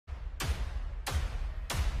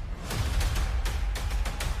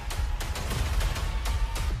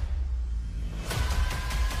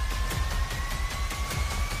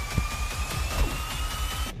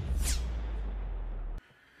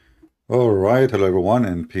All right, hello everyone,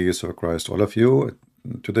 and peace of Christ to all of you.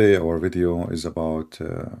 Today our video is about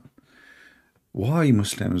why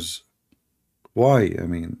Muslims, why,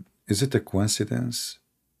 is it a coincidence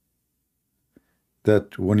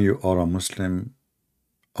that when you are a Muslim,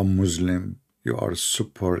 you are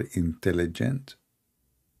super intelligent?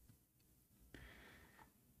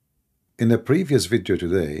 In the previous video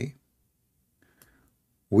today,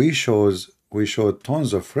 we showed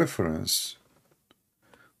tons of reference,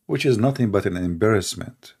 which is nothing but an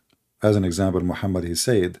embarrassment. As an example, Muhammad, he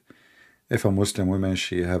said, if a Muslim woman,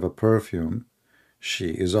 she have a perfume, she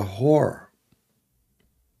is a whore.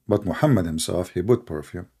 But Muhammad himself, he put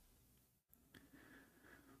perfume.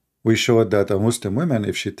 We showed that a Muslim woman,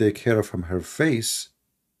 if she take hair from her face,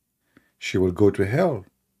 she will go to hell.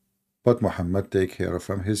 But Muhammad take hair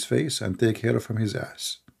from his face and take hair from his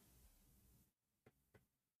ass.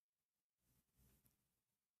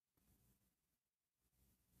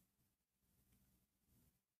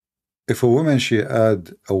 If a woman, she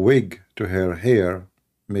add a wig to her hair,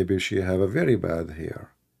 maybe she have a very bad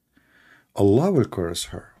hair. Allah will curse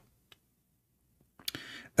her.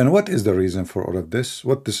 And what is the reason for all of this?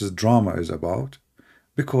 What this drama is about?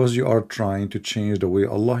 Because you are trying to change the way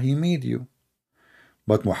Allah He made you.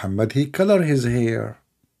 But Muhammad, he color his hair.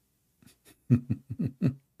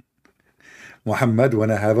 Muhammad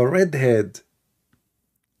wanna have a red head.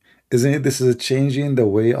 Isn't it this is changing the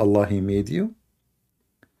way Allah He made you?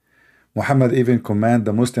 Muhammad even command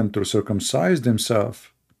the Muslim to circumcise themselves.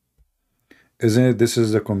 Isn't it this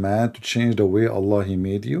is a command to change the way Allah He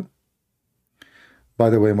made you? By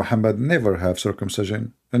the way, Muhammad never have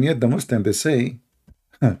circumcision, and yet the Muslim, they say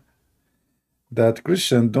that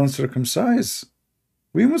Christians don't circumcise.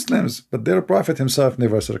 We Muslims, but their prophet himself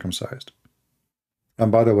never circumcised.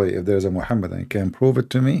 And by the way, if there's a Muhammadan can prove it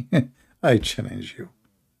to me, I challenge you.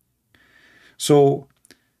 So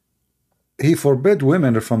he forbid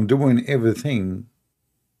women from doing everything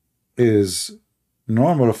is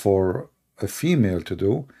normal for a female to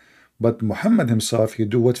do, but Muhammad himself, he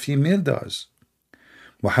do what female does.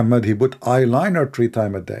 Muhammad, he put eyeliner 3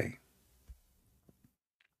 times a day.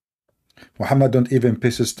 Muhammad don't even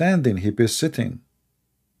piss standing, he piss sitting.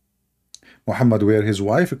 Muhammad wear his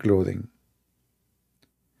wife clothing.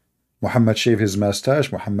 Muhammad shave his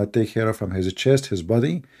mustache. Muhammad take hair from his chest, his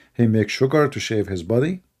body. He make sugar to shave his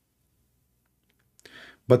body.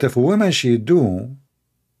 But if a woman she do,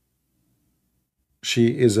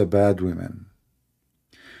 she is a bad woman.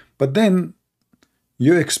 But then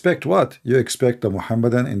you expect what? You expect the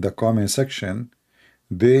Muhammadan in the comment section,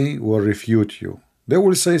 they will refute you. They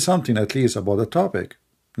will say something at least about the topic.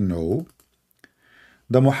 No.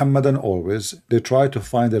 The Muhammadan always, they try to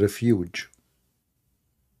find a refuge.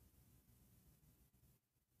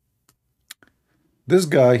 This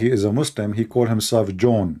guy, he is a Muslim, he called himself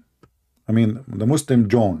John. The Muslim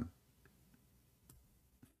John.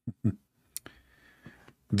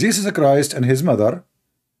 Jesus Christ and his mother,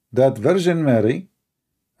 that Virgin Mary,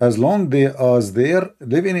 as long as they are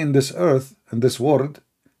living in this earth, in this world,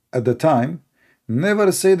 at the time,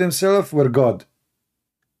 never say themselves we're God.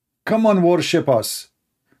 Come on, worship us.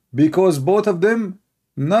 Because both of them,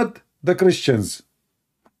 not the Christians.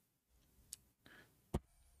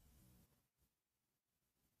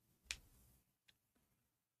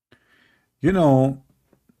 You know,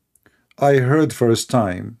 I heard first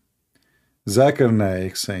time Zakir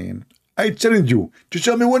Naik saying, I challenge you to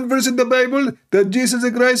show me one verse in the Bible that Jesus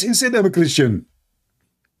Christ, he said I'm a Christian.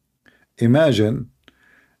 Imagine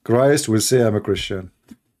Christ will say I'm a Christian.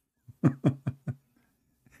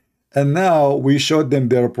 And now we showed them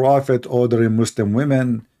their prophet ordering Muslim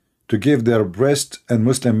women to give their breast, and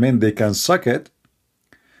Muslim men, they can suck it.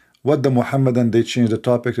 What the Muhammadan, they changed the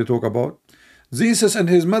topic to talk about? Jesus and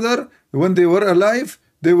his mother, when they were alive,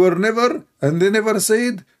 they were never, and they never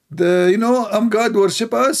said, I'm God,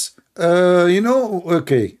 worship us.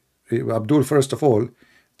 Okay. Abdul, first of all,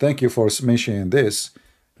 thank you for mentioning this.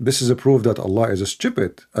 This is a proof that Allah is a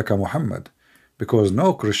stupid, like a Muhammad, because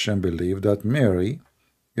no Christian believe that Mary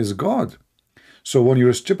is God. So when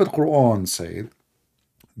your stupid Quran said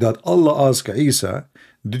that Allah asked Isa,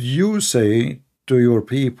 did you say to your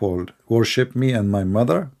people, worship me and my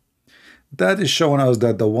mother? That is showing us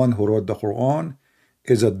that the one who wrote the Quran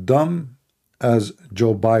is as dumb as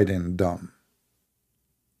Joe Biden dumb.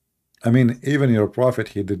 Even your prophet,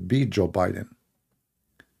 he did beat Joe Biden.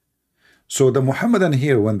 So the Muhammadan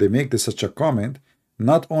here, when they make this such a comment,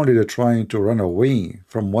 not only they're trying to run away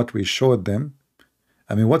from what we showed them.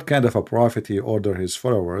 What kind of a prophet he ordered his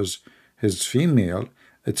followers, his female,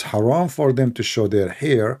 it's haram for them to show their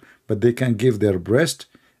hair, but they can give their breast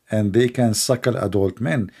and they can suckle adult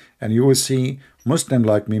men. And you will see Muslim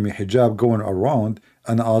like Mimi Hijab going around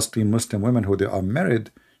and asking Muslim women who they are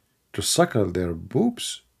married to suckle their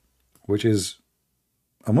boobs, which is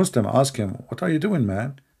a Muslim ask him, what are you doing,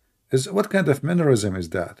 man? What kind of mannerism is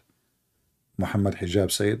that? Muhammad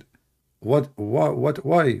Hijab said,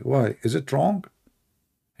 why? Is it wrong?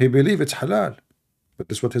 He believe it's halal, but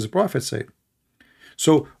this is what his prophet said.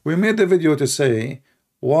 So we made the video to say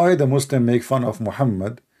why the Muslim make fun of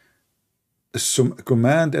Muhammad,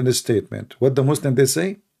 command and a statement. What the Muslim they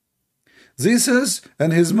say? Jesus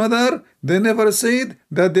and his mother, they never said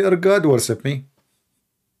that they are God, worship me.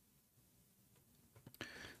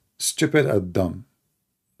 Stupid and dumb.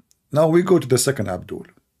 Now we go to the second Abdul.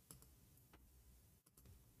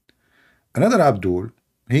 Another Abdul,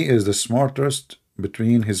 he is the smartest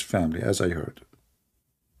between his family, as I heard.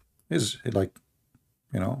 He's like,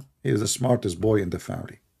 you know, he is the smartest boy in the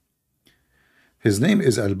family. His name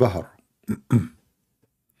is Al-Bahr.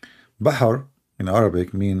 Bahr in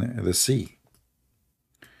Arabic mean the sea.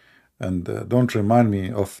 And don't remind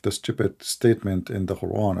me of the stupid statement in the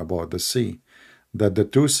Quran about the sea, that the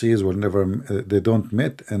two seas will never, they don't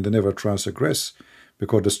meet and they never transgress,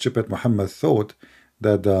 because the stupid Muhammad thought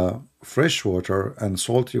that the fresh water and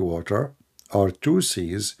salty water are two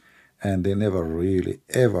seas and they never really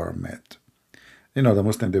ever met. You know, the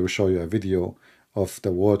Muslim, they will show you a video of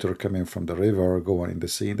the water coming from the river going in the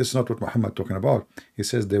sea. This is not what Muhammad talking about. He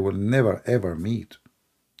says they will never ever meet.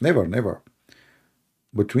 Never.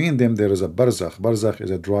 Between them there is a barzakh. Barzakh is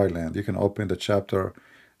a dry land. You can open the chapter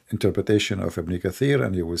interpretation of Ibn Kathir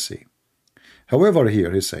and you will see. However,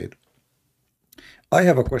 here he said, I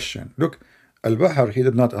have a question. Look, Al-Bahr, he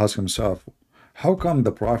did not ask himself, how come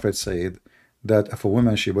the Prophet said that if a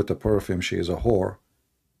woman she put a perfume, she is a whore,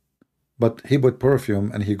 but he put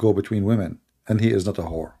perfume and he go between women and he is not a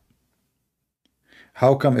whore?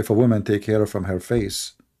 How come if a woman take hair from her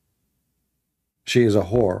face, she is a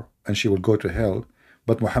whore and she will go to hell,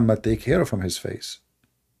 but Muhammad take hair from his face?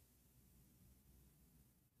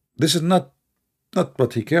 This is not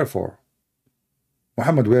what he cared for.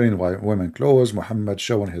 Muhammad wearing women clothes, Muhammad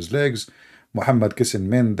showing his legs, Muhammad kissing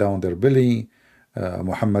men down their belly,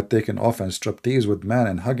 Muhammad taking off and striptease with man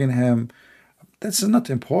and hugging him. That's not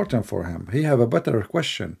important for him. He have a better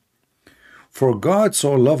question. For God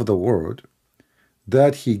so loved the world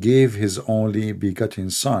that he gave his only begotten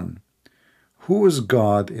son. Who is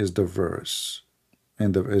God is the verse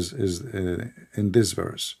in this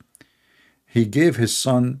verse. He gave his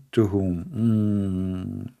son to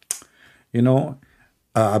whom? You know,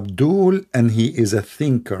 Abdul, and he is a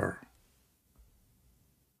thinker.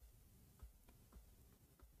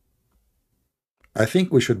 I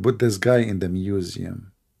think we should put this guy in the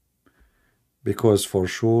museum, because for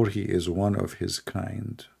sure he is one of his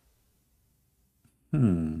kind.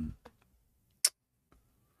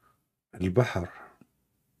 Al-Bahr.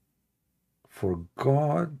 For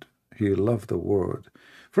God, he loved the world.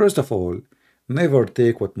 First of all, never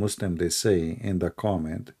take what Muslim they say in the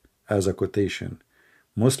comment as a quotation.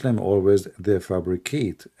 Muslim always they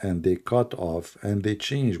fabricate and they cut off and they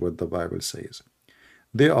change what the Bible says.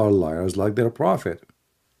 They are liars like their prophet.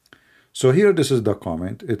 So here this is the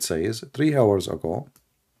comment. It says 3 hours ago,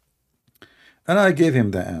 and I gave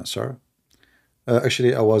him the answer.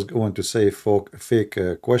 Actually, I was going to say fake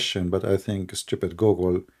question, but I think stupid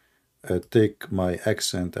Google take my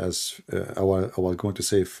accent as I was going to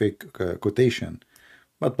say fake quotation,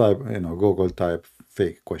 but by Google type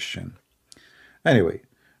fake question. Anyway,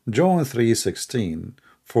 John 3:16,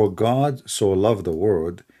 for God so loved the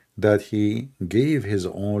world that he gave his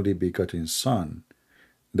only begotten son,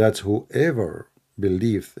 that whoever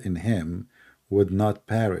believeth in him would not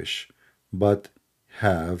perish, but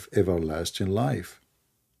have everlasting life.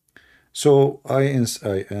 So I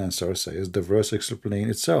answer says, the verse explains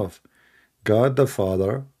itself. God the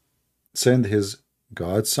Father sent his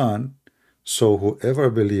God Son, so whoever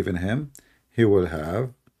believe in him, he will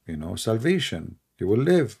have, salvation. He will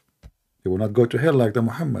live. He will not go to hell like the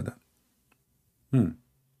Muhammadan.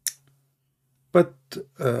 But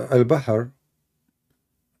Al-Bahr,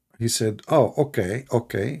 he said, oh, okay.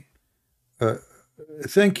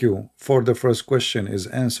 Thank you for the first question is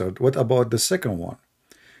answered. What about the second one?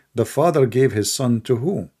 The Father gave his Son to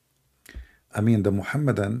who? I mean, the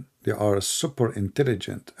Muhammadan, they are super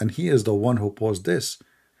intelligent, and he is the one who posed this.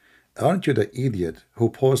 Aren't you the idiot who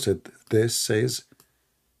posted this? Says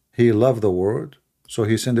he loved the world, so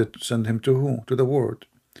he sent him to who? To the world.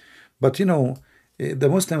 But the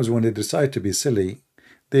Muslims, when they decide to be silly,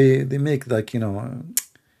 they make like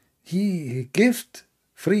he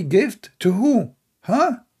free gift to who?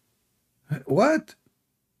 Huh? What?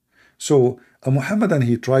 So a Muhammadan,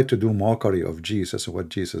 he tried to do mockery of Jesus, what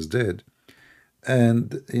Jesus did.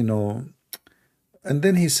 And, and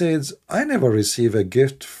then he says, I never receive a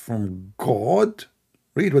gift from God.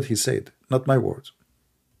 Read what he said, not my words.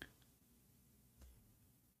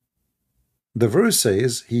 The verse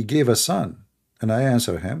says, he gave a son. And I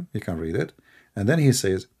answer him, you can read it. And then he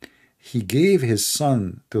says, he gave his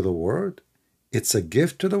son to the world. It's a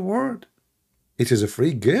gift to the world. It is a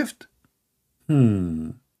free gift.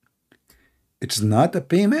 It's not a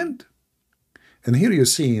payment. And here you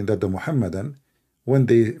see that the Muhammadan, when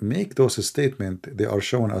they make those statements, they are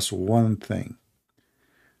showing us one thing.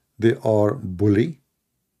 They are bully,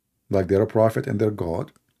 like they're a prophet and they're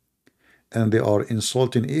God. And they are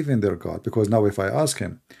insulting even their God. Because now if I ask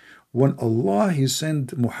him, when Allah, he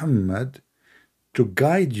sent Muhammad to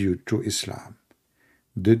guide you to Islam,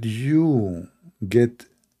 did you get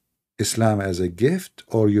Islam as a gift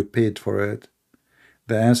or you paid for it?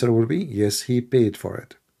 The answer will be, yes, he paid for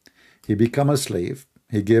it. He became a slave.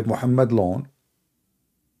 He gave Muhammad loan.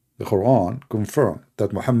 The Quran confirmed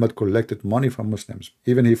that Muhammad collected money from Muslims.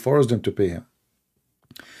 Even he forced them to pay him.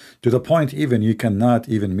 To the point even you cannot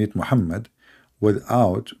even meet Muhammad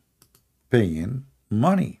without paying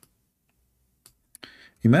money.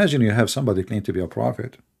 Imagine you have somebody claim to be a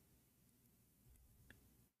prophet,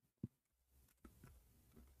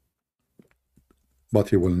 but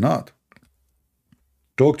he will not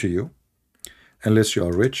talk to you unless you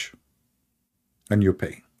are rich and you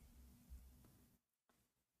pay.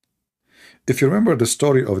 If you remember the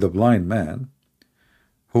story of the blind man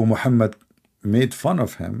who Muhammad made fun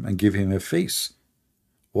of him and gave him a face.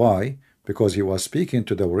 Why? Because he was speaking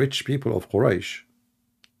to the rich people of Quraysh,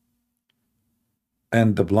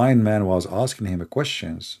 and the blind man was asking him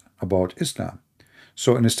questions about Islam.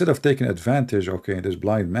 So instead of taking advantage, okay, this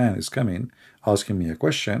blind man is coming, asking me a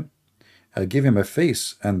question, I give him a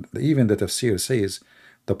face. And even the tafsir says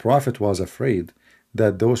the Prophet was afraid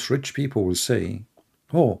that those rich people will say,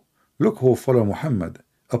 oh, look who follow Muhammad,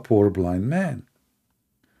 a poor blind man.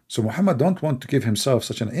 So Muhammad don't want to give himself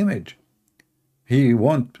such an image. He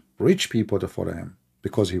want rich people to follow him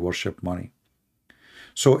because he worship money.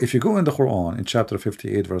 So if you go in the Quran, in chapter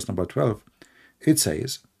 58, verse number 12, it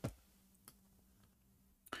says,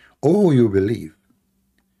 oh, you believe,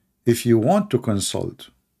 if you want to consult,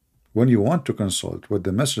 when you want to consult with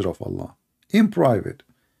the Messenger of Allah, in private,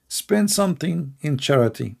 spend something in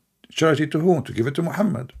charity. Charity to whom? To give it to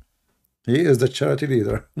Muhammad. He is the charity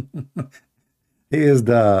leader. He is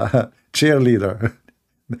the cheerleader.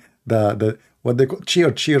 The what they call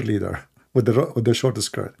cheerleader with the short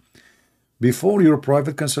skirt. Before your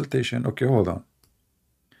private consultation, okay, hold on.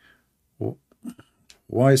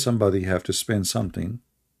 Why somebody have to spend something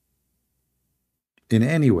in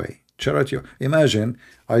any way? Charity. Imagine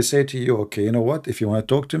I say to you, okay, you know what? If you want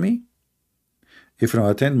to talk to me, if you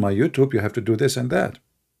want to attend my YouTube, you have to do this and that.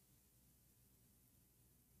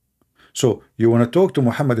 So you want to talk to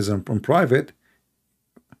Muhammad is in private.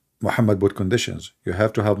 Muhammad put conditions. You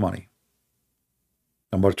have to have money.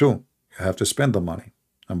 Number two, you have to spend the money.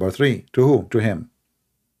 Number three, to who? To him.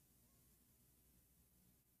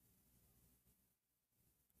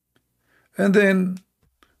 And then,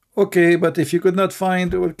 okay, but if you could not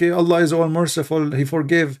find, okay, Allah is all merciful, He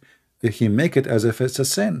forgive. He make it as if it's a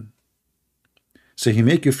sin. So He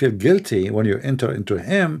make you feel guilty when you enter into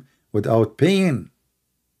Him without paying.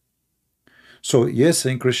 So yes,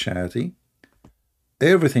 in Christianity,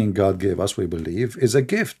 everything God gave us, we believe, is a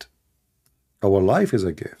gift. Our life is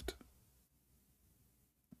a gift.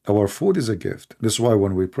 Our food is a gift. This is why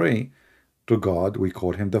when we pray to God, we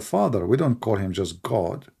call Him the Father. We don't call Him just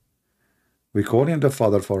God. We call Him the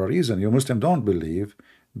Father for a reason. You Muslims don't believe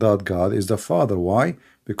that God is the Father. Why?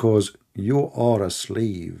 Because you are a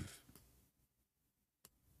slave.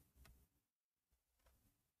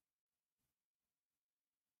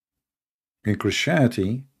 In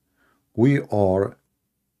Christianity, we are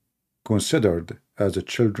considered as the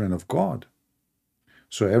children of God.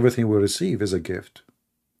 So everything we receive is a gift,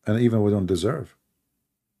 and even we don't deserve.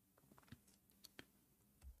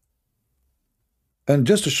 And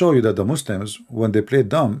just to show you that the Muslims, when they play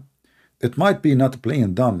dumb, it might be not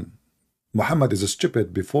playing dumb. Muhammad is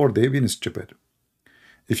stupid before they been stupid.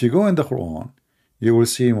 If you go in the Quran, you will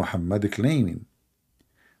see Muhammad claiming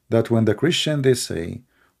that when the Christian they say,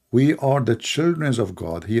 we are the children of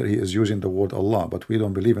God. Here he is using the word Allah, but we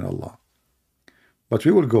don't believe in Allah. But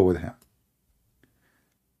we will go with him.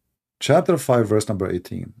 Chapter 5, verse number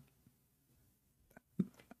 18.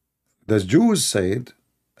 The Jews said,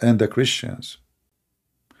 and the Christians,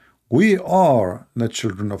 we are the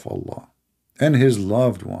children of Allah and His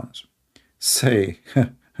loved ones. Say,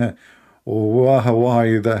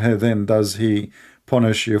 Why then does he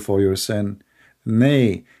punish you for your sin?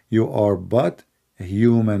 Nay, you are but a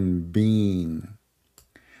human being.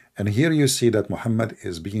 And here you see that Muhammad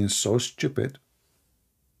is being so stupid,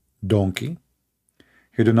 donkey.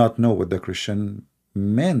 He do not know what the Christian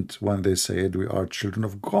meant when they said we are children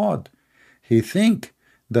of God. He think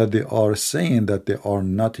that they are saying that they are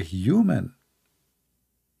not human.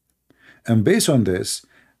 And based on this,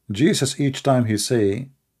 Jesus, each time he say,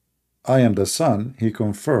 I am the Son, he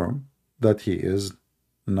confirm that he is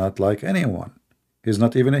not like anyone. He's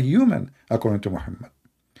not even a human, according to Muhammad.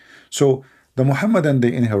 So the Muhammadan,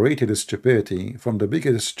 they inherited stupidity from the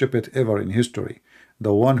biggest stupid ever in history,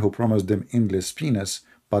 the one who promised them endless penis,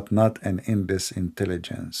 but not an endless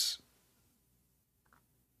intelligence.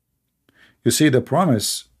 You see, the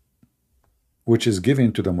promise which is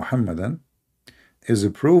given to the Muhammadan is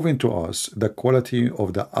proving to us the quality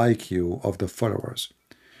of the IQ of the followers,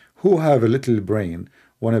 who have a little brain,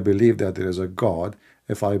 want to believe that there is a God.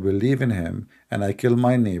 If I believe in him and I kill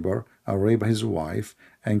my neighbor, I rape his wife,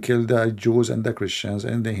 and kill the Jews and the Christians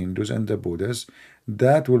and the Hindus and the Buddhists,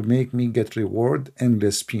 that will make me get reward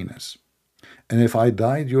endless penis. And if I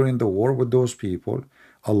die during the war with those people,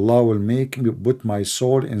 Allah will make me put my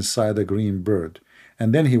soul inside a green bird,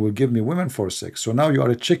 and then he will give me women for sex. So now you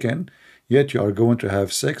are a chicken, yet you are going to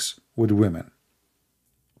have sex with women.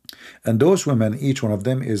 And those women, each one of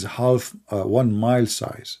them is half 1 mile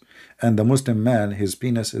size. And the Muslim man, his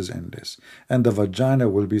penis is endless. And the vagina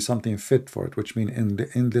will be something fit for it, which means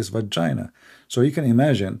endless vagina. So you can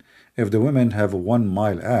imagine if the women have a 1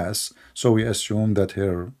 mile ass, so we assume that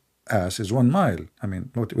her ass is 1 mile. I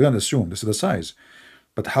mean, we don't assume, this is the size.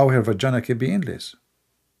 But how her vagina can be endless?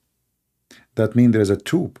 That means there is a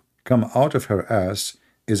tube come out of her ass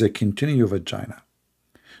is a continual vagina.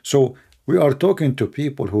 So we are talking to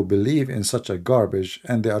people who believe in such a garbage,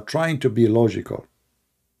 and they are trying to be logical.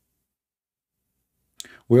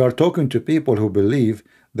 We are talking to people who believe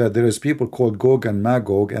that there is people called Gog and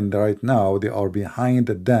Magog, and right now they are behind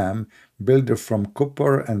the dam built from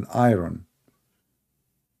copper and iron.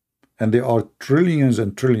 And there are trillions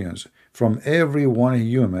and trillions. From every one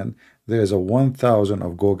human, there is a 1,000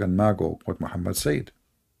 of Gog and Magog, what Muhammad said.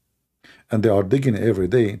 And they are digging every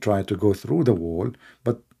day, trying to go through the wall,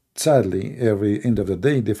 but sadly, every end of the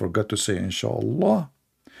day, they forgot to say, Inshallah.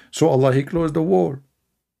 So Allah, he closed the wall.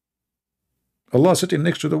 Allah sitting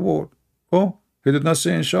next to the wall. Oh, he did not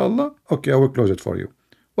say, Inshallah? Okay, I will close it for you.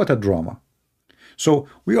 What a drama. So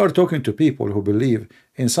we are talking to people who believe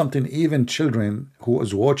in something even children who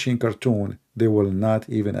is watching cartoon, they will not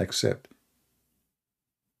even accept.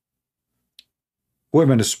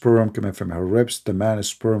 Women's sperm coming from her ribs, the man's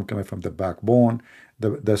sperm coming from the backbone,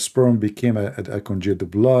 the sperm became a congealed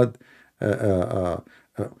blood. But,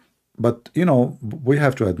 you know, we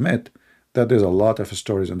have to admit that there's a lot of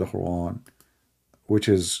stories in the Quran which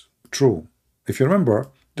is true. If you remember,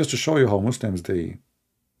 just to show you how Muslims, they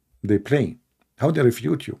play, how they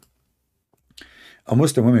refute you. A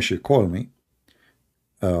Muslim woman, she called me,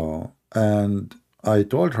 and I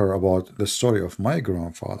told her about the story of my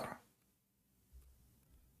grandfather.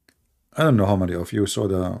 I don't know how many of you saw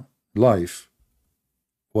the live,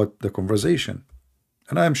 what the conversation,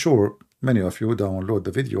 and I'm sure many of you download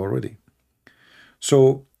the video already.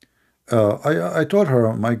 So I told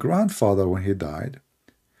her my grandfather, when he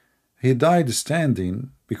died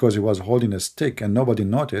standing because he was holding a stick, and nobody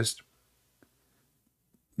noticed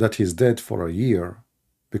that he's dead for a year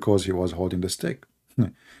because he was holding the stick.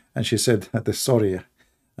 And she said the story,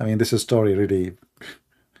 I mean, this is story really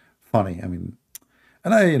funny. I mean,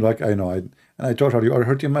 and I told her, you are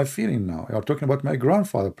hurting my feeling now. You are talking about my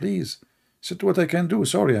grandfather, please. She said, what I can do?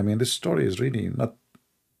 Sorry, I mean, this story is really not,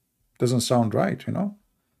 doesn't sound right, you know.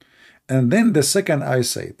 And then the second I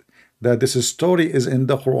said that this story is in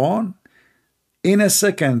the Quran, in a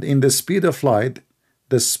second, in the speed of light,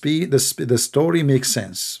 the story makes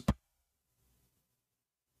sense.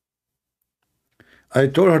 I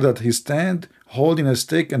told her that he stand holding a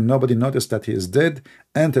stick and nobody noticed that he is dead,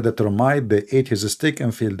 entered the termite, they ate his stick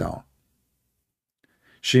and fell down.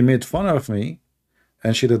 She made fun of me,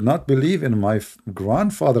 and she did not believe in my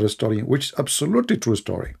grandfather's story, which is absolutely true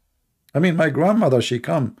story. I mean, my grandmother, she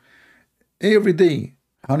come every day,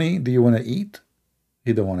 honey, do you want to eat?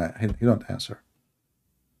 He don't want to, he don't answer.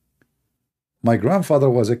 My grandfather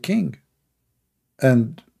was a king,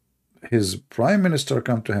 and his prime minister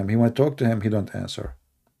come to him, he want to talk to him, he don't answer.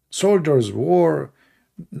 Soldiers, war,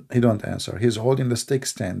 he don't answer. He's holding the stick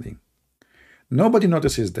standing. Nobody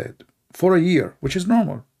notices he's dead for a year, which is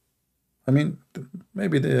normal. I mean,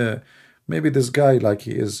 maybe this guy, like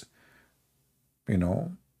he is, you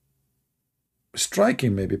know,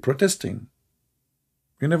 striking, maybe protesting.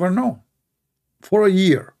 You never know. For a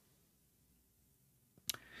year.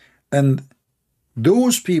 And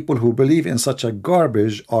those people who believe in such a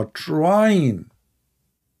garbage are trying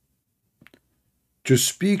to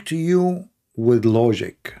speak to you with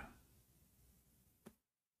logic.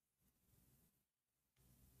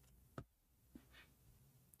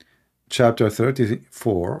 Chapter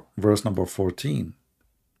 34, verse number 14.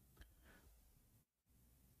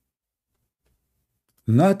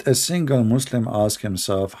 Not a single Muslim asks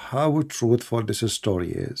himself how truthful this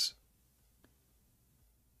story is.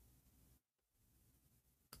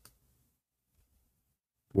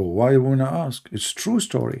 Well, why wouldn't I ask? It's true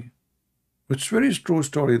story. It's very true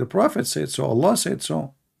story. The Prophet said so. Allah said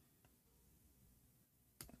so.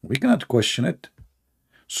 We cannot question it.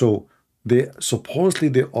 So supposedly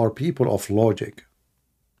they are people of logic.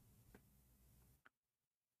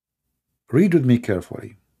 Read with me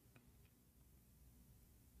carefully.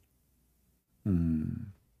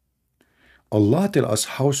 Allah tell us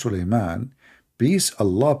how Sulaiman, peace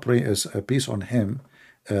on him,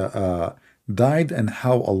 died, and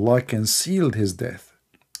how Allah concealed his death.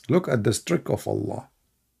 Look at the trick of Allah.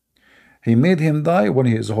 He made him die when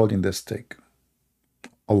he is holding the stick.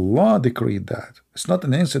 Allah decreed that. It's not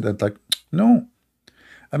an incident, like, no.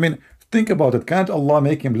 I mean, think about it. Can't Allah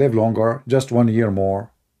make him live longer, just 1 year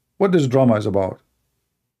more? What this drama is about?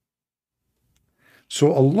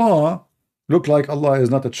 So Allah looked like Allah is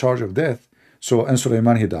not in charge of death. So, and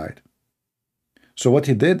Sulaiman, he died. So what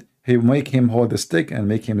he did, he make him hold the stick and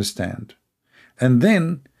make him stand. And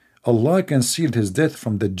then Allah concealed his death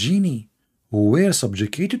from the genie who were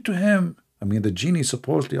subjugated to him. I mean, the genie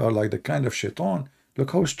supposedly are like the kind of shaitan.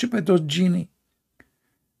 Look how stupid those genie.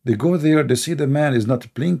 They go there, they see the man is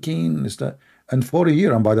not blinking, and for a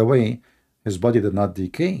year, and by the way, his body did not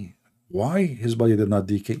decay. Why his body did not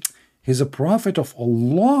decay? He's a prophet of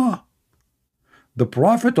Allah. The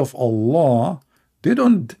prophet of Allah, they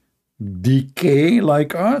don't decay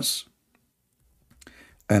like us.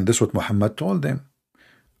 And this is what Muhammad told them,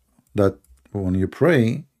 that when you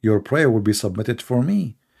pray, your prayer will be submitted for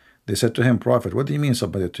me. They said to him, Prophet, what do you mean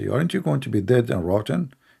submitted to you? Aren't you going to be dead and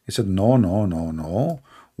rotten? He said, no, no, no, no.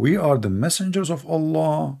 We are the messengers of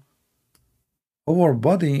Allah. Our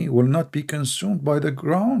body will not be consumed by the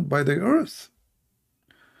ground, by the earth.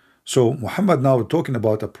 So Muhammad now talking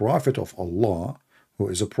about a prophet of Allah, who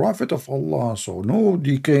is a prophet of Allah, so no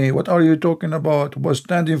decay. What are you talking about? Was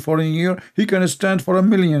standing for a year, he can stand for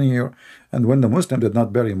 1,000,000 years. And when the Muslim did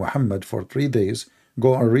not bury Muhammad for 3 days,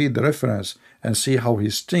 go and read the reference and see how he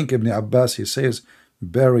stink. Ibn Abbas, he says,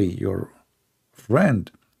 bury your friend.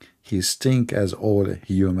 He stink as all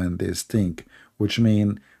human they stink, which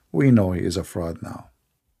mean we know he is a fraud now.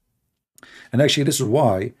 And actually this is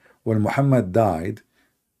why when Muhammad died,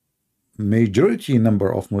 majority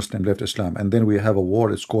number of Muslims left Islam, and then we have a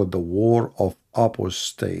war. It's called the War of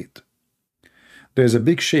Apostate. There's a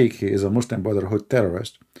big sheikh, he is a Muslim Brotherhood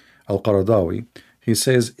terrorist, Al-Qaradawi. He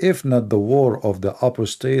says, if not the war of the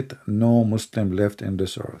apostate, no Muslim left in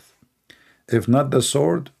this earth. If not the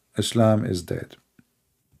sword, Islam is dead.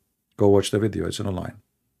 Go watch the video, it's online.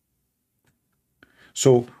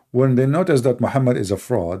 So when they notice that Muhammad is a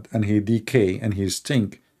fraud and he decay and he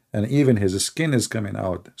stink and even his skin is coming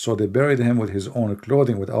out, so they buried him with his own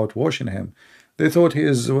clothing without washing him. They thought he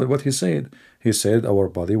is what he said. He said our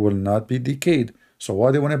body will not be decayed. So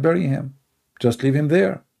why they want to bury him? Just leave him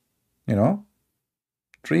there, you know.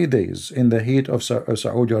 3 days in the heat of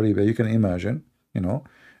Saudi Arabia, you can imagine, you know,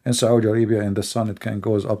 in Saudi Arabia in the sun it can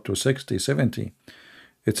goes up to 60, 70.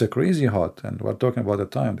 It's a crazy hot, and we're talking about the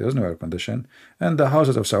time. There's no air condition, and the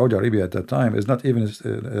houses of Saudi Arabia at that time is not even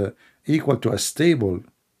equal to a stable,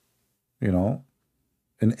 you know,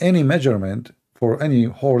 in any measurement for any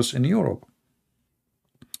horse in Europe.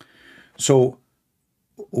 So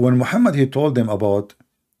when Muhammad, he told them about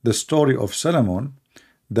the story of Solomon,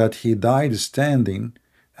 that he died standing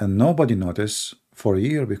and nobody noticed for a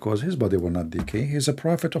year because his body will not decay. He's a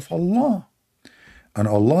prophet of Allah. And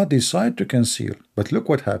Allah decided to conceal. But look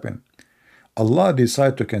what happened. Allah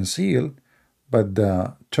decided to conceal, but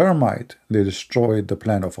the termite, they destroyed the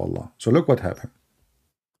plan of Allah. So look what happened.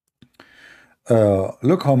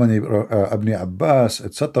 Look how many Ibn Abbas,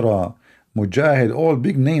 etc., Mujahid, all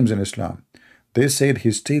big names in Islam. They said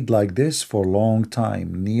he stayed like this for a long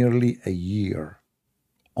time, nearly a year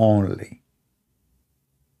only.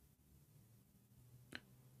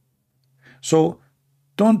 So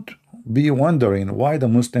don't be wondering why the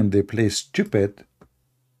Muslim, they play stupid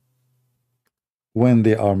when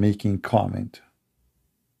they are making comment.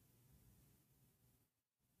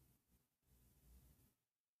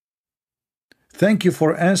 Thank you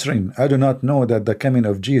for answering. I do not know that the coming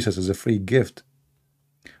of Jesus is a free gift.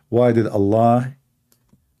 Why did Allah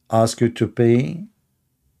ask you to pay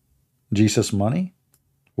Jesus money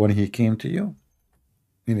when he came to you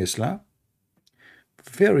in Islam?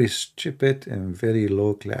 Very stupid and very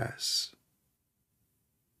low class.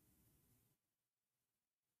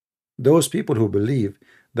 Those people who believe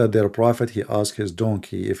that their prophet, he asked his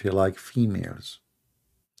donkey if he liked females.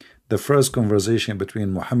 The first conversation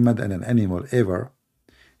between Muhammad and an animal ever,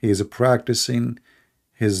 he is practicing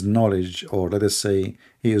his knowledge, or let us say,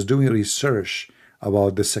 he is doing research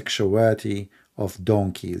about the sexuality of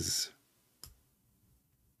donkeys.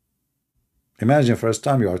 Imagine first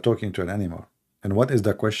time you are talking to an animal, and what is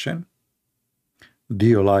the question? Do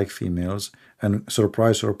you like females? And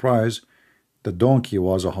surprise, surprise, the donkey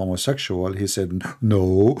was a homosexual. He said,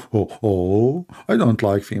 no, I don't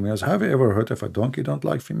like females. Have you ever heard of a donkey don't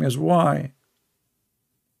like females? Why?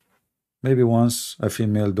 Maybe once a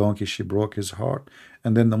female donkey, she broke his heart,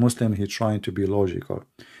 and then the Muslim, he trying to be logical.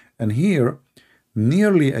 And here,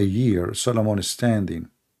 nearly a year, Solomon is standing.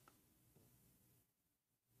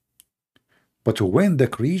 But when the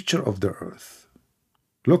creature of the earth,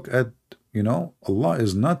 look at, Allah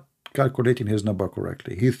is not calculating his number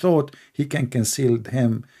correctly. He thought he can conceal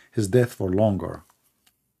his death for longer.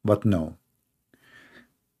 But no.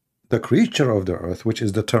 The creature of the earth, which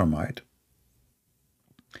is the termite,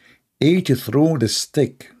 ate through the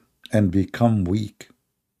stick and become weak.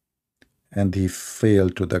 And he fell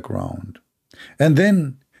to the ground. And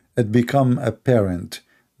then it became apparent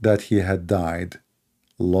that he had died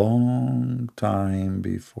long time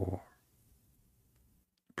before.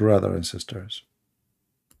 Brothers and sisters,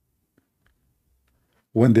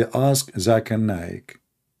 when they ask Zakir Naik,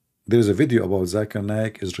 there is a video about Zakir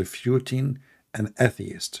Naik is refuting an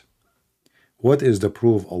atheist. What is the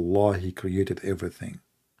proof? Allah, he created everything.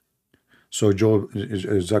 So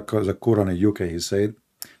Zakur in the UK, he said,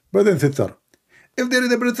 brother and sister, if there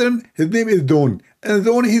is a person, his name is Don, and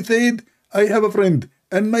Don, he said, I have a friend,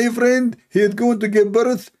 and my friend, he is going to give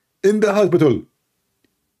birth in the hospital.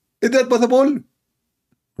 Is that possible?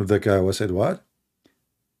 The guy was said, what?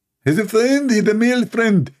 His friend, he's a male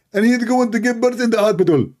friend, and he's going to give birth in the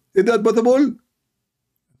hospital. Is that possible?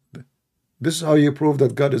 This is how you prove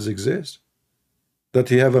that God exists. That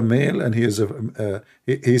he have a male and he is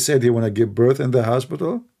he said he want to give birth in the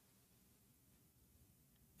hospital.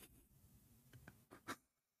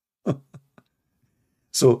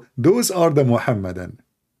 So those are the Muhammadan.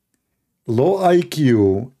 Low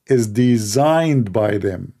IQ is designed by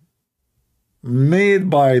them,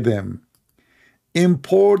 made by them,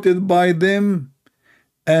 imported by them,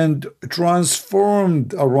 and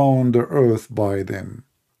transformed around the earth by them.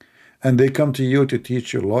 And they come to you to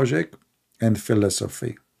teach you logic and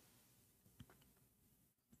philosophy.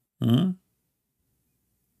 I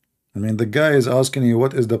mean, the guy is asking you,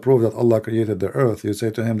 what is the proof that Allah created the earth? You say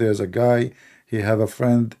to him, there's a guy, he have a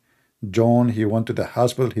friend, John, he went to the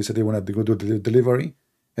hospital, he said he wanted to go do the delivery.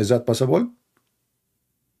 Is that possible?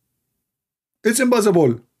 It's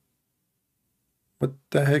impossible. What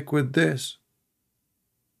the heck with this?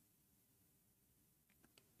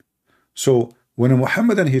 So when a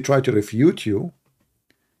Muhammadan, he tried to refute you,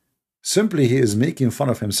 simply he is making fun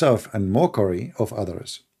of himself and mockery of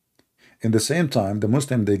others. In the same time, the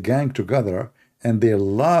Muslim, they gang together and they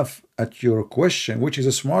laugh at your question, which is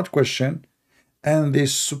a smart question, and they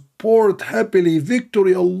support happily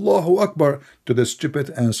victory, Allahu Akbar, to the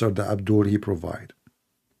stupid answer that Abdul he provide.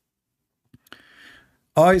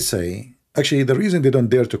 I say, actually, the reason they don't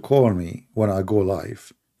dare to call me when I go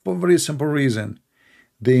live, for a very simple reason.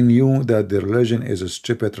 They knew that the religion is a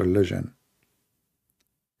stupid religion.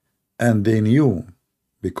 And they knew,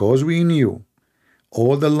 because we knew,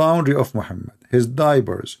 all the laundry of Muhammad, his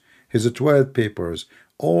diapers, his toilet papers,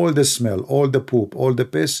 all the smell, all the poop, all the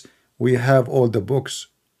piss, we have all the books.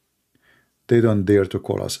 They don't dare to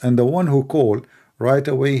call us. And the one who called, right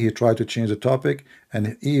away, he tried to change the topic,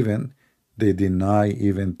 and even they deny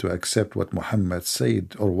even to accept what Muhammad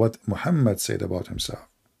said or what Muhammad said about himself.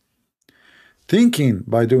 Thinking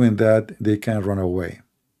by doing that, they can run away.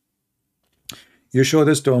 You show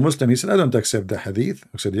this to a Muslim, he said, I don't accept the hadith.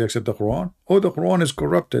 I said, you accept the Quran? Oh, the Quran is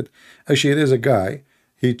corrupted. Actually, there's a guy,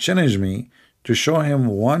 he challenged me to show him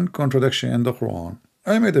one contradiction in the Quran.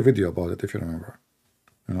 I made a video about it, if you remember.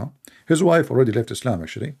 His wife already left Islam,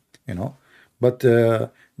 actually, But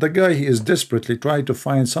the guy, he is desperately trying to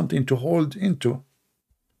find something to hold into.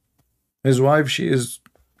 His wife, she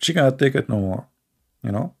cannot take it no more,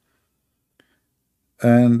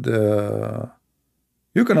 And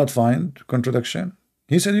you cannot find contradiction.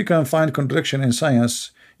 He said you can find contradiction in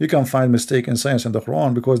science, you can find mistake in science in the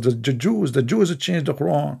Quran because the Jews changed the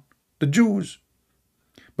Quran, the Jews.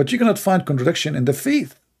 But you cannot find contradiction in the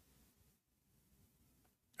faith.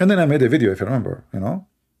 And then I made a video, if you remember,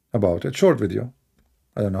 about it, short video.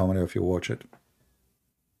 I don't know how many of you watch it.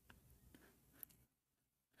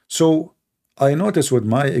 So I noticed with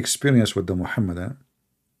my experience with the Muhammadan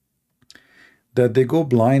that they go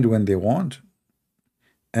blind when they want,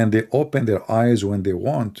 and they open their eyes when they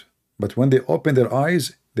want, but when they open their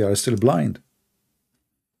eyes, they are still blind.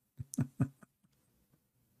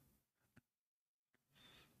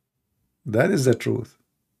 That is the truth.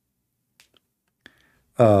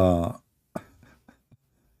 And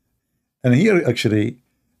here, actually,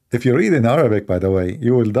 if you read in Arabic, by the way,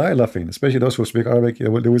 you will die laughing, especially those who speak Arabic. They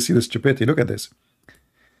will see the stupidity. Look at this.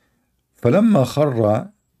 فلما خر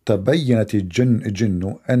تبينت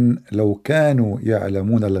الجن أن لو كانوا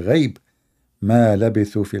يعلمون الغيب ما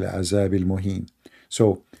لبثوا في العذاب المهين.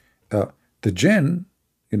 So the jinn,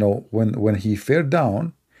 when he fell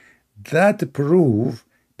down, that prove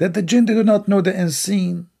that the jinn do not know the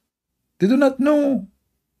unseen. They do not know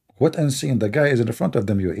what unseen. The guy is in front of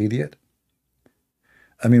them, you idiot.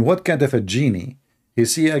 I mean, what kind of a genie? He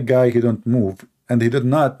see a guy, he don't move, and he did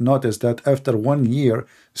not notice that after 1 year,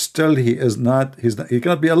 still he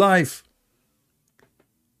cannot be alive.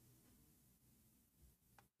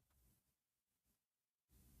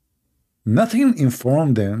 Nothing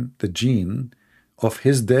informed them, the jinn, of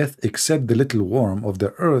his death except the little worm of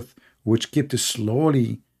the earth, which kept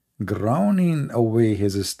slowly grounding away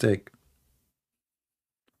his stick.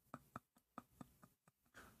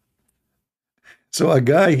 So a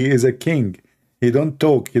guy, he is a king. He don't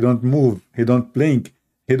talk. He don't move. He don't blink.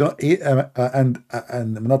 He don't. And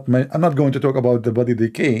I'm not going to talk about the body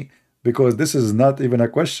decay because this is not even a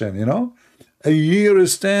question. A year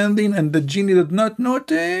is standing, and the genie did not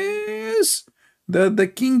notice that the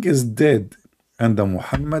king is dead. And the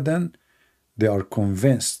Muhammadan, they are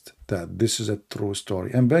convinced that this is a true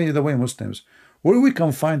story. And by the way, Muslims, where we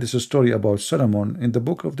can find this story about Solomon in the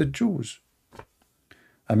book of the Jews?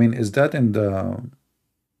 I mean, is that in the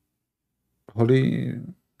holy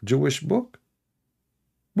Jewish book?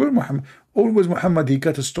 Where Muhammad? Always Muhammad, he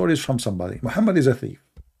got stories from somebody. Muhammad is a thief.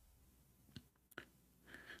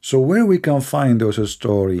 So where we can find those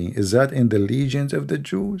stories? Is that in the legends of the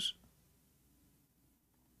Jews?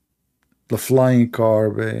 The flying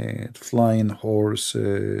carpet, flying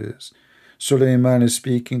horses, Suleiman is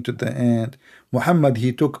speaking to the ant. Muhammad,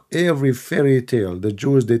 he took every fairy tale the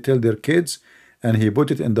Jews, they tell their kids, and he put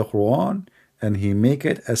it in the Quran, and he make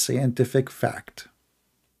it a scientific fact.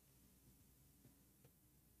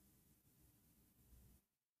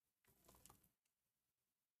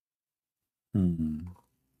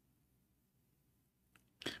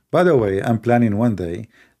 By the way, I'm planning one day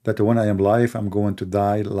that when I am live, I'm going to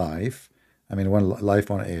die live. I mean, one live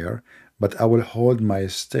on air, but I will hold my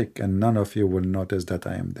stick, and none of you will notice that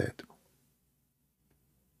I am dead.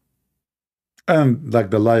 And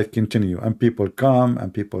like the life continue, and people come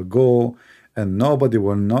and people go, and nobody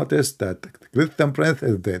will notice that Christian Prince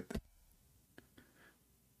is dead.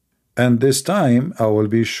 And this time I will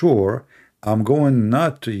be sure I'm going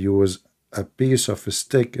not to use a piece of a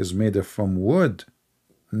stick is made from wood.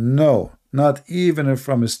 No, not even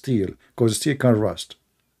from steel, because steel can rust.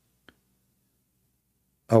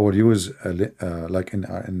 I will use like in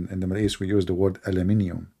the Middle East we use the word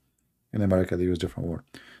aluminium. In America they use different word.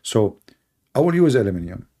 So I will use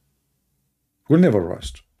aluminium. Will never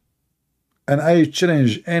rust. And I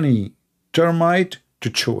challenge any termite to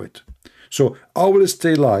chew it. So I will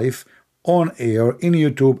stay live on air in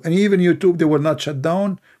YouTube, and even YouTube, they will not shut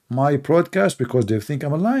down my broadcast because they think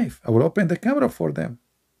I'm alive. I will open the camera for them.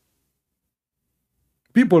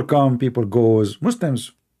 People come, people goes.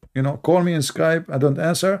 Muslims, call me in Skype. I don't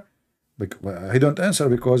answer. He don't answer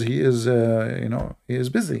because he is, he is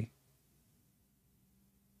busy.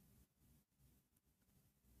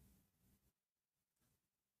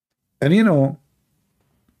 And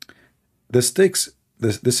the sticks,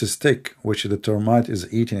 this stick which the termite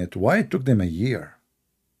is eating it, why it took them a year?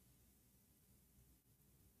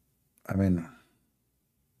 I mean,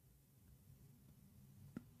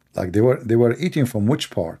 like they were eating from which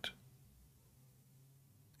part?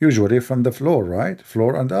 Usually from the floor, right?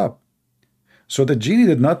 Floor and up. So the genie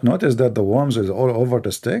did not notice that the worms is all over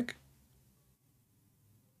the stick.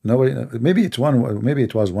 Nobody. Maybe it's one. Maybe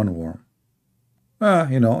it was one worm.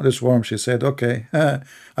 This worm, she said, okay,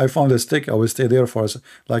 I found a stick, I will stay there for,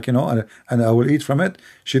 and I will eat from it.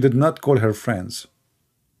 She did not call her friends.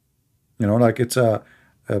 Like it's a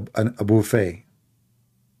buffet.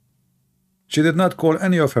 She did not call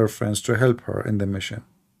any of her friends to help her in the mission.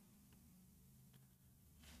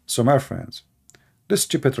 So my friends, this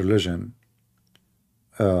stupid religion,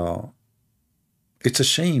 uh, it's a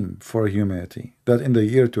shame for humanity that in the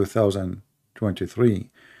year 2023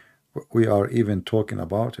 we are even talking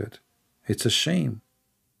about it. It's a shame.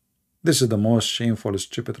 This is the most shameful,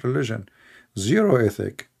 stupid religion. Zero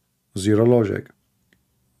ethic, zero logic,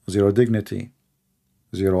 zero dignity,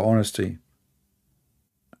 zero honesty,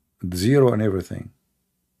 zero in everything.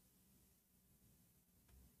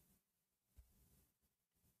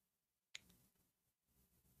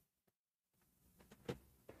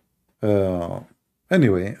 Uh,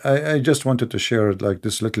 anyway, I just wanted to share like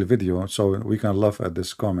this little video so we can laugh at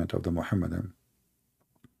this comment of the Muhammadan.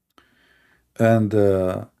 And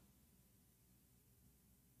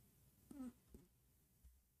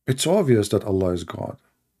it's obvious that Allah is God.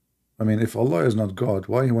 I mean, if Allah is not God,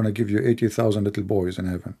 why He want to give you 80,000 little boys in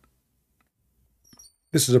heaven?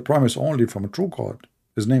 This is a promise only from a true God.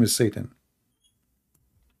 His name is Satan.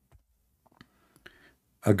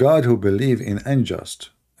 A God who believes in unjust,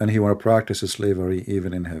 and He want to practice slavery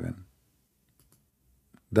even in heaven.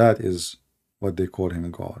 That is what they call Him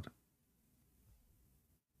God.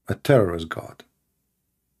 A terrorist God.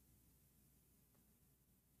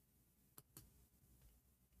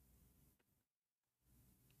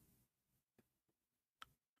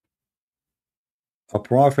 A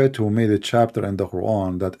prophet who made a chapter in the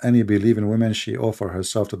Quran that any believing woman, she offer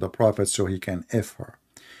herself to the prophet so he can F her.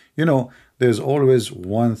 You know, there's always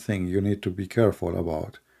one thing you need to be careful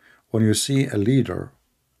about. When you see a leader,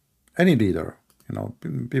 any leader, you know,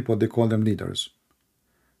 people, they call them leaders,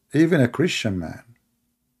 even a Christian man,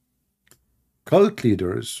 cult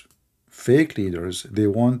leaders, fake leaders, they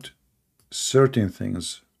want certain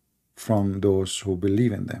things from those who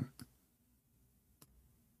believe in them.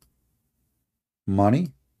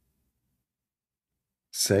 Money,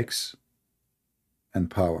 sex, and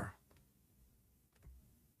power.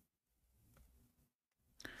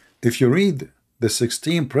 If you read the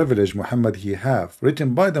 16 privilege Muhammad he have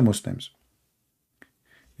written by the Muslims,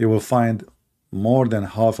 you will find more than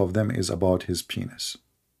half of them is about his penis.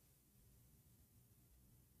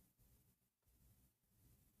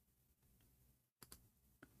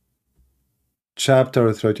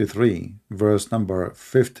 Chapter 33, verse number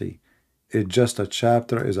 50. It's just a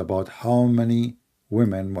chapter is about how many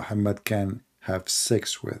women Muhammad can have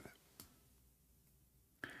sex with.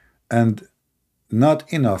 And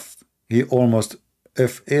not enough, he almost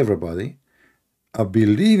F everybody. A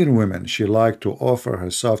believing woman, she like to offer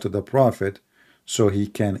herself to the Prophet so he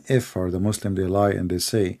can F her. The Muslim, they lie and they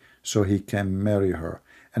say, so he can marry her.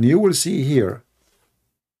 And you will see here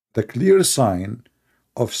the clear sign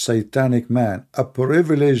of satanic man, a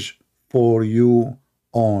privilege for you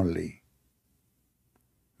only.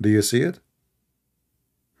 Do you see it?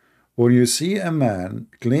 When you see a man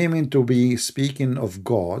claiming to be speaking of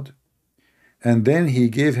God, and then he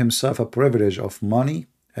gave himself a privilege of money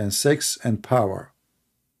and sex and power,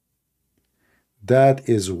 that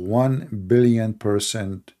is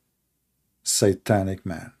 1,000,000,000% satanic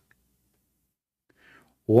man.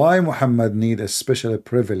 Why Muhammad need a special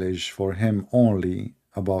privilege for him only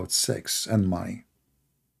about sex and money?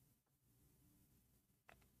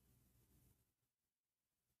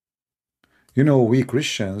 You know, we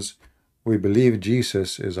Christians, we believe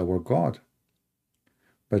Jesus is our God.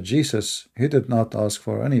 But Jesus, he did not ask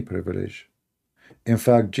for any privilege. In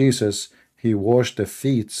fact, Jesus, he washed the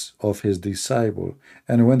feet of his disciple.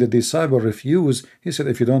 And when the disciple refused, he said,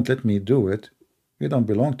 if you don't let me do it, you don't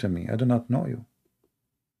belong to me. I do not know you.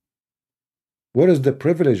 What is the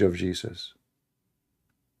privilege of Jesus?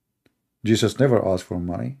 Jesus never asked for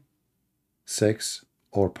money, sex,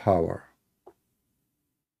 or power.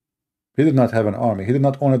 He did not have an army. He did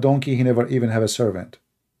not own a donkey. He never even had a servant.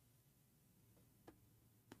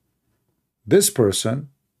 This person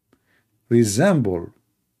resembles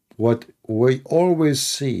what we always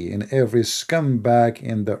see in every scumbag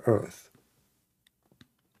in the earth.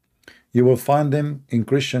 You will find them in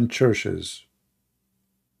Christian churches.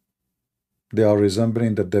 They are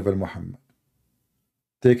resembling the devil Muhammad,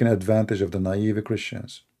 taking advantage of the naive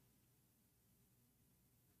Christians.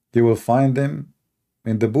 You will find them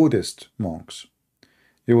in the Buddhist monks.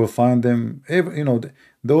 You will find them, you know,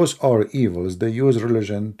 those are evils. They use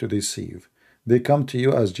religion to deceive. They come to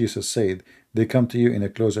you, as Jesus said, they come to you in the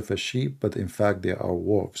clothes of a sheep, but in fact they are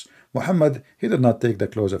wolves. Muhammad, he did not take the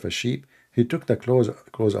clothes of a sheep. He took the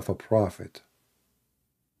clothes of a prophet.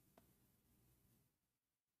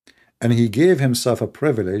 And he gave himself a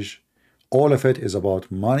privilege. All of it is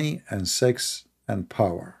about money and sex and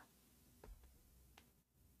power.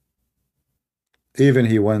 Even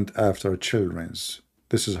he went after children's.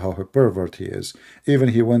 This is how a pervert he is. Even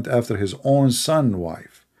he went after his own son's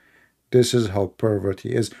wife. This is how pervert he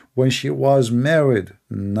is. When she was married,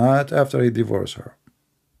 not after he divorced her.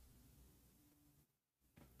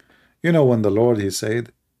 You know, when the Lord, he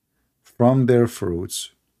said, from their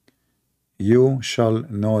fruits you shall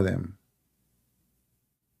know them.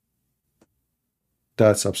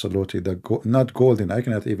 That's absolutely not golden. I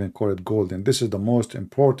cannot even call it golden. This is the most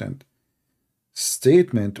important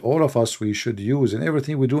statement all of us we should use in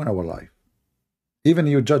everything we do in our life. Even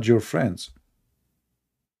you judge your friends.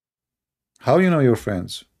 How you know your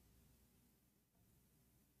friends?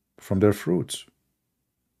 From their fruits.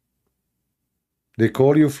 They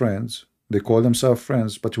call you friends. They call themselves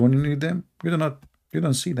friends, but when you need them, you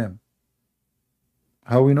don't see them.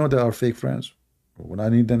 How we know they are fake friends? When I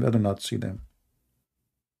need them, I do not see them.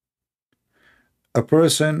 A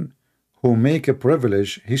person who make a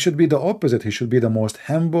privilege, he should be the opposite. He should be the most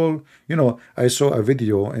humble. You know, I saw a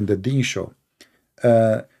video in the Deen show.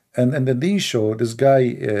 And in the Deen show, this guy,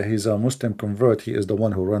 he's a Muslim convert. He is the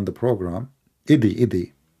one who ran the program.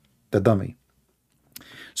 Idi, the dummy.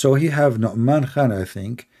 So he have Nu'man Khan, I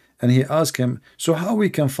think, and he asked him, so how we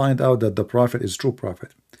can find out that the prophet is true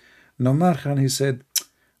prophet? Nu'man Khan, he said,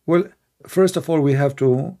 well, first of all, we have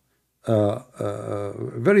to,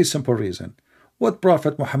 very simple reason. What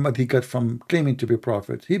prophet Muhammad he got from claiming to be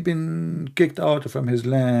prophet? He been kicked out from his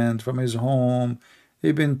land, from his home.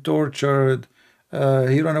 He been tortured.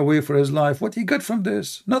 He ran away for his life. What he got from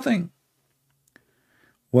this? Nothing.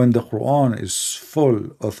 When the Quran is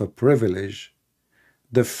full of a privilege,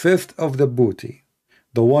 the fifth of the booty,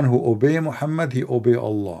 the one who obey Muhammad, he obey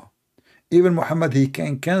Allah. Even Muhammad, he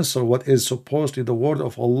can cancel what is supposedly the word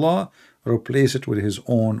of Allah, replace it with his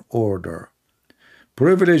own order.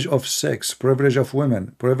 Privilege of sex, privilege of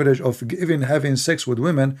women, privilege of even having sex with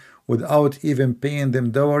women without even paying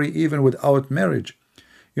them dowry, even without marriage.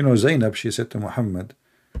 You know, Zainab, she said to Muhammad,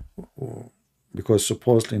 because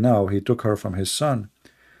supposedly now he took her from his son.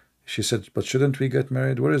 She said, but shouldn't we get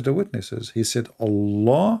married? Where is the witnesses? He said,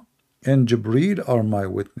 Allah and Jibreel are my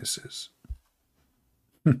witnesses.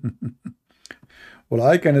 Well,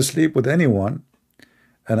 I can sleep with anyone,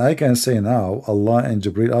 and I can say now, Allah and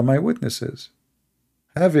Jibreel are my witnesses.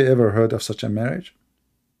 Have you ever heard of such a marriage?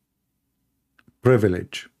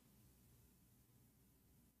 Privilege.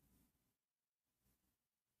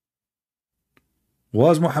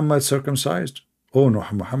 Was Muhammad circumcised? Oh no,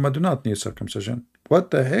 Muhammad do not need circumcision.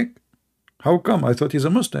 What the heck? How come? I thought he's a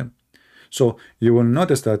Muslim. So you will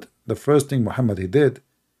notice that the first thing Muhammad he did,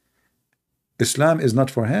 Islam is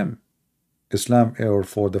not for him. Islam is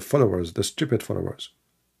for the followers, the stupid followers.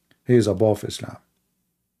 He is above Islam.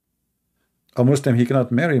 A Muslim, he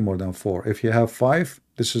cannot marry more than 4. If he have 5,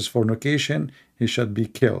 this is fornication, he should be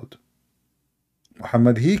killed.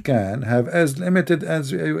 Muhammad, he can have as limited as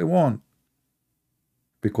he want,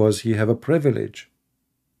 because he have a privilege.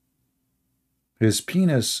 His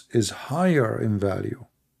penis is higher in value.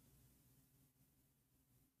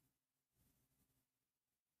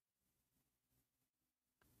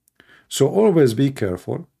 So always be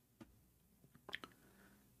careful.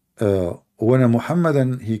 When a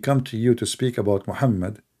Muhammadan he come to you to speak about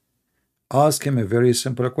Muhammad, ask him a very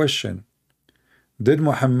simple question. Did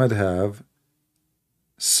Muhammad have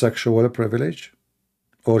sexual privilege,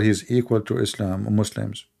 or he's equal to Islam or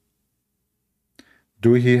Muslims?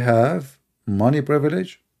 Do he have money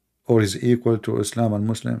privilege, or is equal to Islam and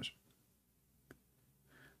Muslims?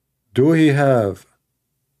 Do he have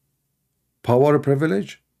power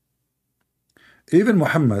privilege? Even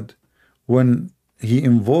Muhammad, when he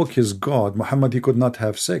invoked his God, Muhammad, he could not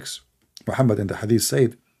have sex. Muhammad in the hadith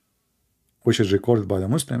said, which is recorded by the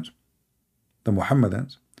Muslims, the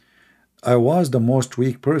Muhammadans, I was the most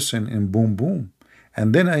weak person in boom boom,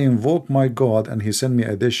 and then I invoked my God and he sent me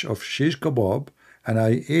a dish of shish kebab, and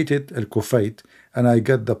I ate it, al-kufait, and I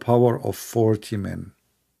got the power of 40 men.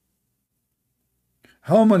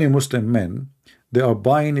 How many Muslim men, they are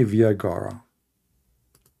buying a Viagra?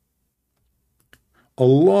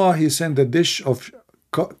 Allah, he sent a dish of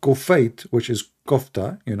kufait, which is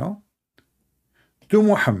kofta, you know, to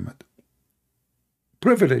Muhammad.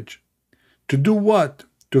 Privilege. To do what?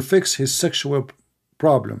 To fix his sexual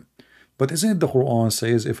problem. But isn't it the Quran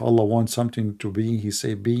says if Allah wants something to be, he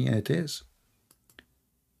say be, and it is?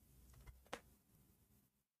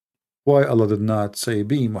 Why Allah did not say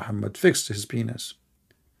be, Muhammad fixed his penis?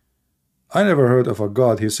 I never heard of a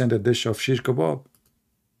God he sent a dish of shish kebab.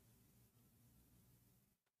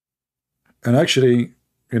 And actually,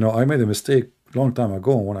 you know, I made a mistake a long time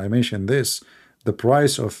ago when I mentioned this. The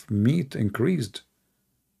price of meat increased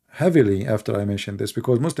heavily after I mentioned this,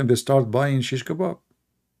 because Muslims, they start buying shish kebab.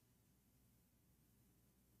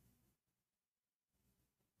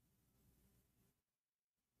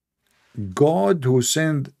 God who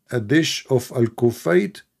sent a dish of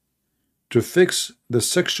al-kufayt to fix the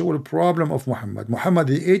sexual problem of Muhammad. Muhammad,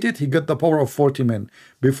 he ate it, he got the power of 40 men.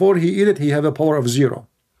 Before he ate it, he had a power of 0.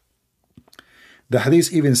 The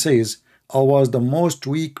hadith even says, I was the most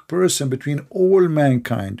weak person between all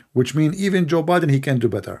mankind, which means even Joe Biden, he can do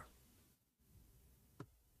better.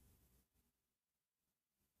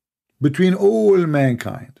 Between all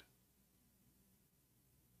mankind.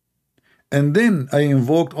 And then I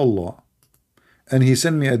invoked Allah, and he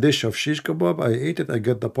sent me a dish of shish kebab. I ate it, I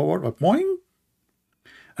got the power of boing.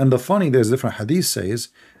 And the funny, there's different hadith says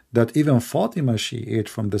that even Fatima, she ate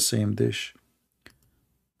from the same dish.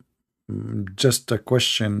 Just a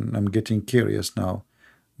question, I'm getting curious now.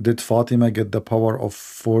 Did Fatima get the power of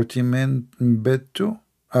 40 men in bed too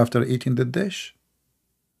after eating the dish?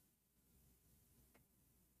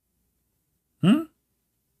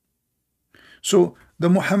 So the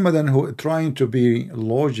Muhammadan who are trying to be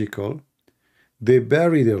logical, they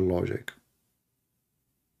bury their logic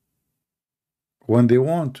when they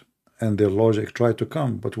want, and their logic try to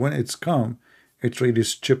come, but when it's come, it's really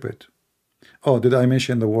stupid. Oh, did I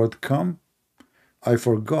mention the word come? I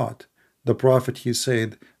forgot. The Prophet, he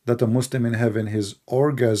said that a Muslim in heaven, his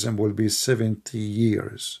orgasm will be 70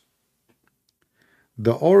 years.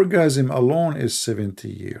 The orgasm alone is 70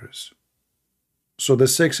 years. So the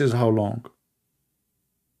sex is how long?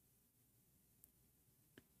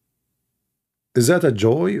 Is that a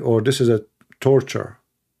joy or this is a torture?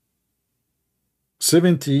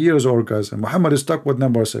 70 years orgasm. Muhammad is stuck with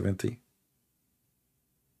number 70.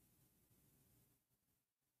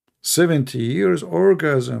 70 years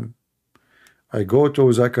orgasm. I go to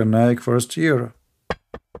Zakir Naik first year.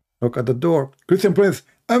 Look at the door. Christian Prince,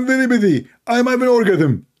 I'm very busy. I'm having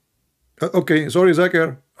orgasm. Okay, sorry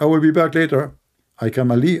Zakir. I will be back later. I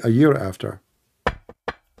come a year after.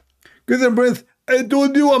 Christian Prince, I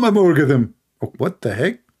told you I'm having orgasm. Oh, what the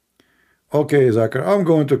heck? Okay, Zakir, I'm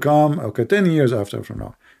going to come. Okay, 10 years after from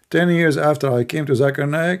now. 10 years after I came to Zakir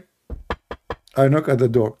Naik, I knock at the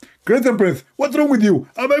door. Christian Prince, what's wrong with you?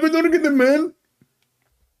 I'm having orgasm, man.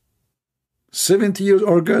 70 years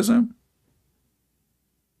orgasm?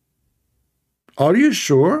 Are you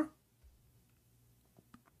sure?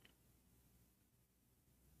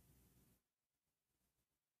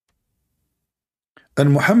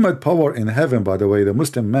 And Muhammad power in heaven, by the way, the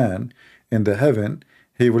Muslim man in the heaven,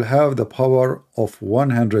 he will have the power of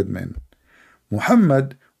 100 men.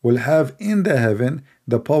 Muhammad will have in the heaven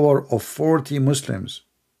the power of 40 Muslims.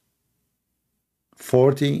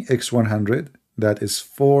 40 x 100, that is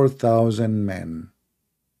 4,000 men.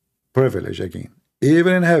 Privilege again.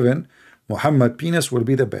 Even in heaven, Muhammad penis will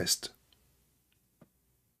be the best.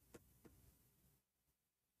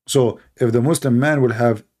 So if the Muslim man will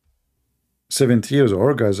have 70 years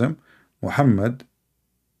orgasm, Muhammad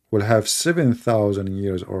will have 7,000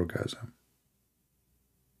 years orgasm.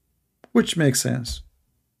 Which makes sense.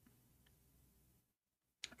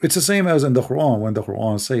 It's the same as in the Quran, when the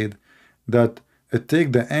Quran said that it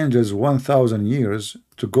takes the angels 1,000 years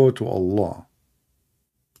to go to Allah.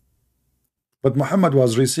 But Muhammad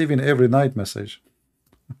was receiving every night message.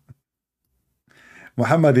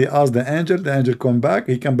 Muhammad, he asked the angel come back,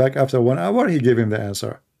 he come back after 1 hour, he gave him the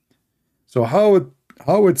answer. So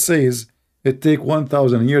how it says it take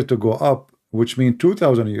 1,000 years to go up, which means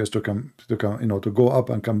 2,000 years to come, to go up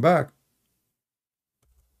and come back.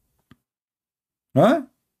 Huh?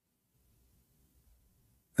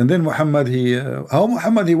 And then Muhammad, how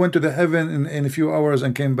Muhammad, he went to the heaven in a few hours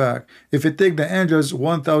and came back. If it take the angels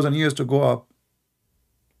 1,000 years to go up.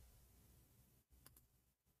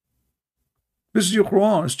 This is your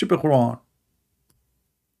Quran, stupid Quran.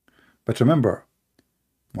 But remember,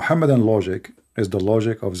 Muhammadan logic is the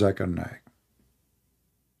logic of Zakir Naik.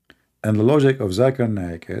 And the logic of Zakir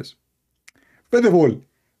Naik is, first of all,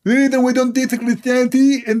 the reason we don't teach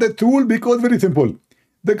Christianity in the tool because very simple.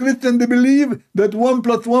 The Christians, they believe that 1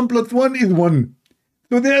 + 1 + 1 is 1.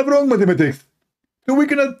 So they have wrong mathematics. So we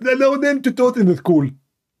cannot allow them to taught in the school.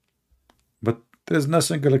 But there's no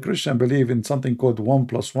single Christian believe in something called 1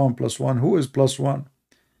 + 1 + 1. Who is +1?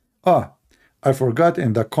 Ah, I forgot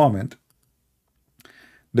in the comment.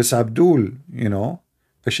 This Abdul,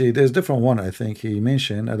 actually there's different one I think he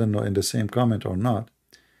mentioned. I don't know in the same comment or not.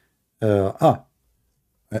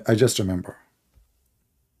 I just remember.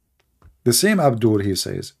 The same Abdul, he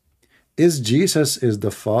says, is Jesus is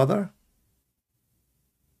the Father?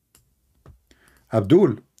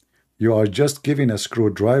 Abdul, you are just giving a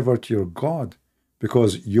screwdriver to your God,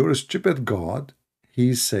 because your stupid God,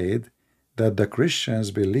 he said that the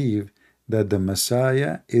Christians believe that the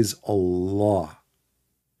Messiah is Allah.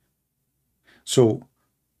 So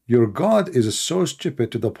Your God is so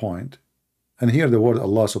stupid to the point, and here the word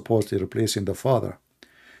Allah supposedly replacing the Father.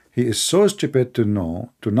 He is so stupid to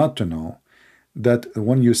not to know, that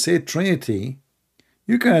when you say Trinity,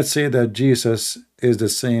 you cannot say that Jesus is the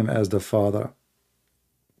same as the Father.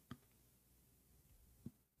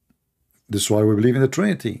 This is why we believe in the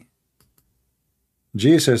Trinity.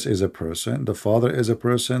 Jesus is a person, the Father is a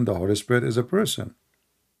person, the Holy Spirit is a person.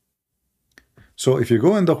 So if you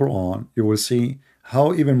go in the Quran, you will see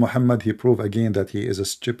how even Muhammad, he proved again that he is a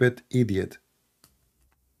stupid idiot.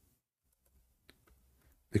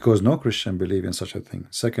 Because no Christian believe in such a thing.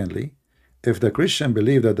 Secondly, if the Christian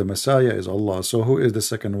believe that the Messiah is Allah, so who is the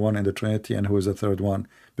second one in the Trinity and who is the third one?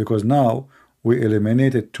 Because now we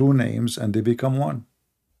eliminated two names and they become one.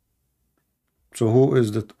 So where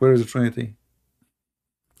is the Trinity?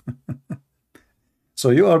 So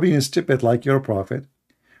you are being stupid like your prophet,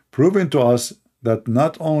 proving to us that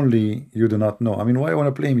not only you do not know. I mean, why I want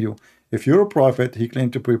to blame you? If you're a prophet, he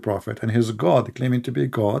claimed to be a prophet, and his God claiming to be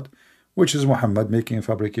God, which is Muhammad making a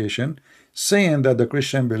fabrication, saying that the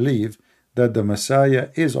Christian believe that the Messiah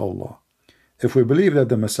is Allah. If we believe that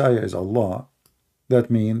the Messiah is Allah, that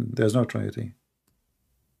means there's no Trinity.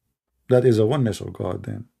 That is a oneness of God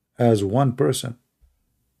then, as one person.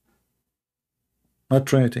 Not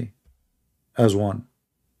Trinity, as one.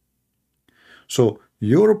 So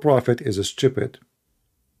your prophet is stupid,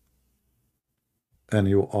 and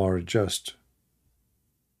you are just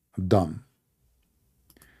dumb.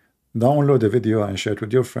 Download the video and share it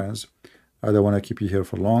with your friends. I don't want to keep you here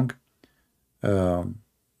for long.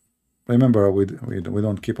 Remember, we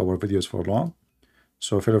don't keep our videos for long,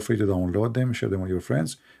 so feel free to download them, share them with your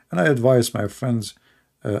friends. And I advise my friends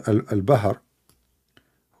Al-Bahar,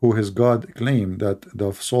 who his God claimed that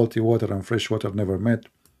the salty water and fresh water never met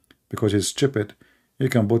because he's stupid. You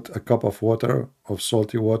can put a cup of water, of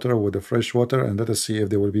salty water, with the fresh water, and let us see if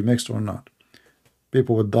they will be mixed or not.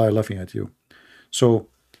 People would die laughing at you. So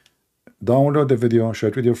download the video, share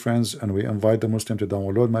it with your friends, and we invite the Muslim to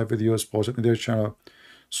download my videos, post it in their channel,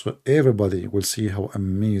 so everybody will see how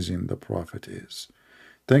amazing the Prophet is.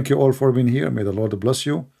 Thank you all for being here. May the Lord bless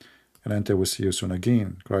you, and until we see you soon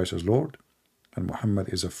again. Christ is Lord, and Muhammad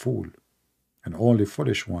is a fool, and only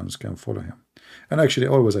foolish ones can follow him. And actually,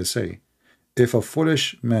 always I say, if a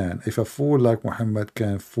foolish man, if a fool like Muhammad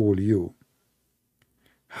can fool you,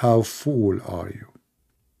 how fool are you?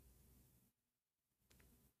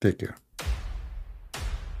 Take care.